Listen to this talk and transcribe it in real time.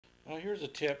Here's a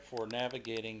tip for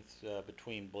navigating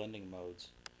between blending modes.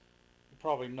 You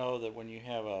probably know that when you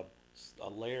have a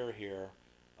layer here,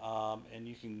 and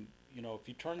you can, if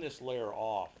you turn this layer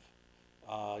off,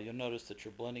 you'll notice that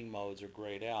your blending modes are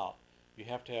grayed out. You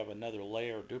have to have another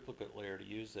layer, duplicate layer, to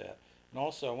use that. And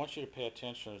also, I want you to pay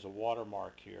attention. There's a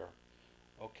watermark here.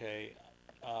 Okay,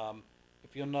 um,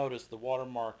 if you'll notice, the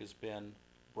watermark has been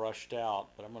brushed out,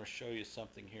 but I'm going to show you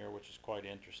something here which is quite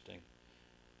interesting.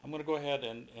 I'm going to go ahead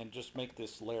and just make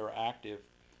this layer active.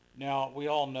 Now, we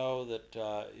all know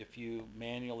that if you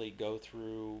manually go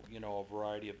through, a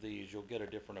variety of these, you'll get a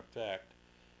different effect.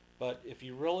 But if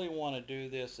you really want to do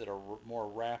this at a more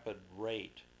rapid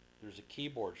rate, there's a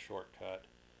keyboard shortcut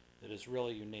that is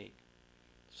really unique.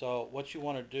 So what you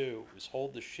want to do is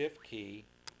hold the Shift key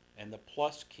and the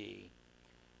plus key,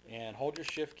 and hold your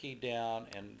Shift key down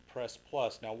and press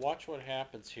plus. Now watch what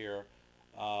happens here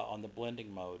on the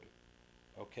blending mode.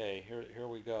 Okay, here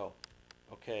we go.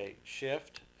 Okay,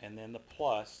 Shift and then the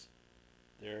plus.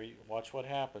 There, watch what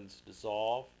happens.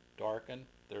 Dissolve, darken.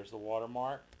 There's the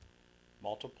watermark.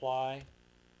 Multiply,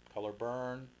 color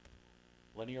burn,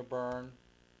 linear burn,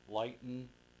 lighten,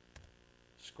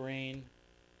 screen,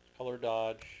 color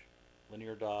dodge,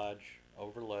 linear dodge,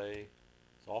 overlay,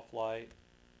 soft light,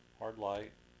 hard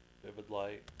light, vivid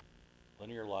light,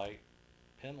 linear light,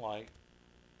 pin light,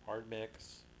 hard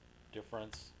mix,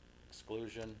 difference,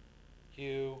 exclusion,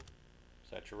 hue,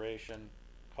 saturation,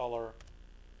 color,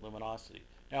 luminosity.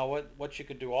 Now what you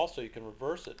can do also, you can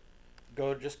reverse it.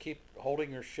 Just keep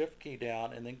holding your Shift key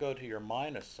down and then go to your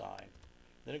minus sign.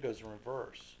 Then it goes in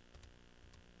reverse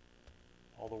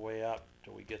all the way up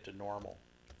till we get to normal.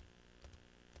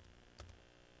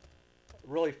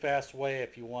 Really fast way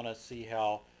if you want to see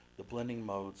how the blending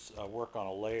modes work on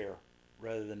a layer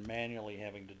rather than manually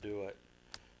having to do it.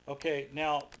 Okay,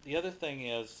 now the other thing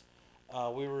is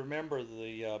we remember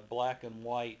the black and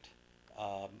white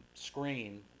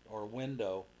screen or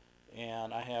window,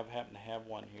 and I happen to have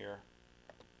one here.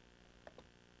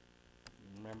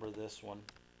 Remember this one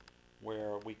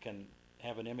where we can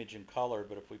have an image in color,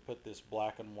 but if we put this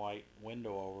black and white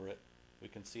window over it, we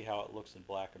can see how it looks in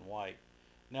black and white.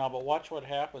 Now, but watch what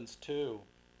happens too.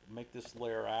 Make this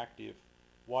layer active.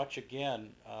 Watch again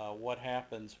what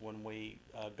happens when we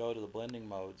go to the blending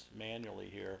modes manually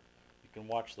here. You can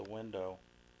watch the window.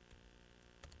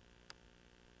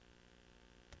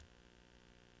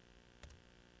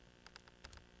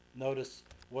 Notice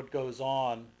what goes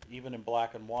on even in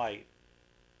black and white.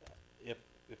 If,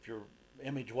 if your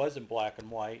image was in black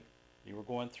and white, you were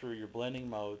going through your blending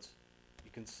modes, you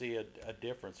can see a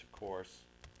difference, of course.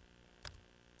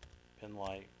 Pin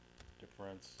light,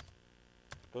 difference.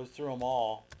 Goes through them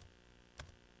all.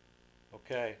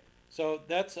 Okay, so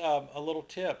that's a little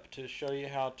tip to show you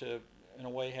how to, in a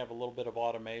way, have a little bit of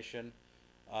automation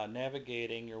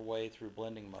navigating your way through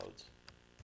blending modes.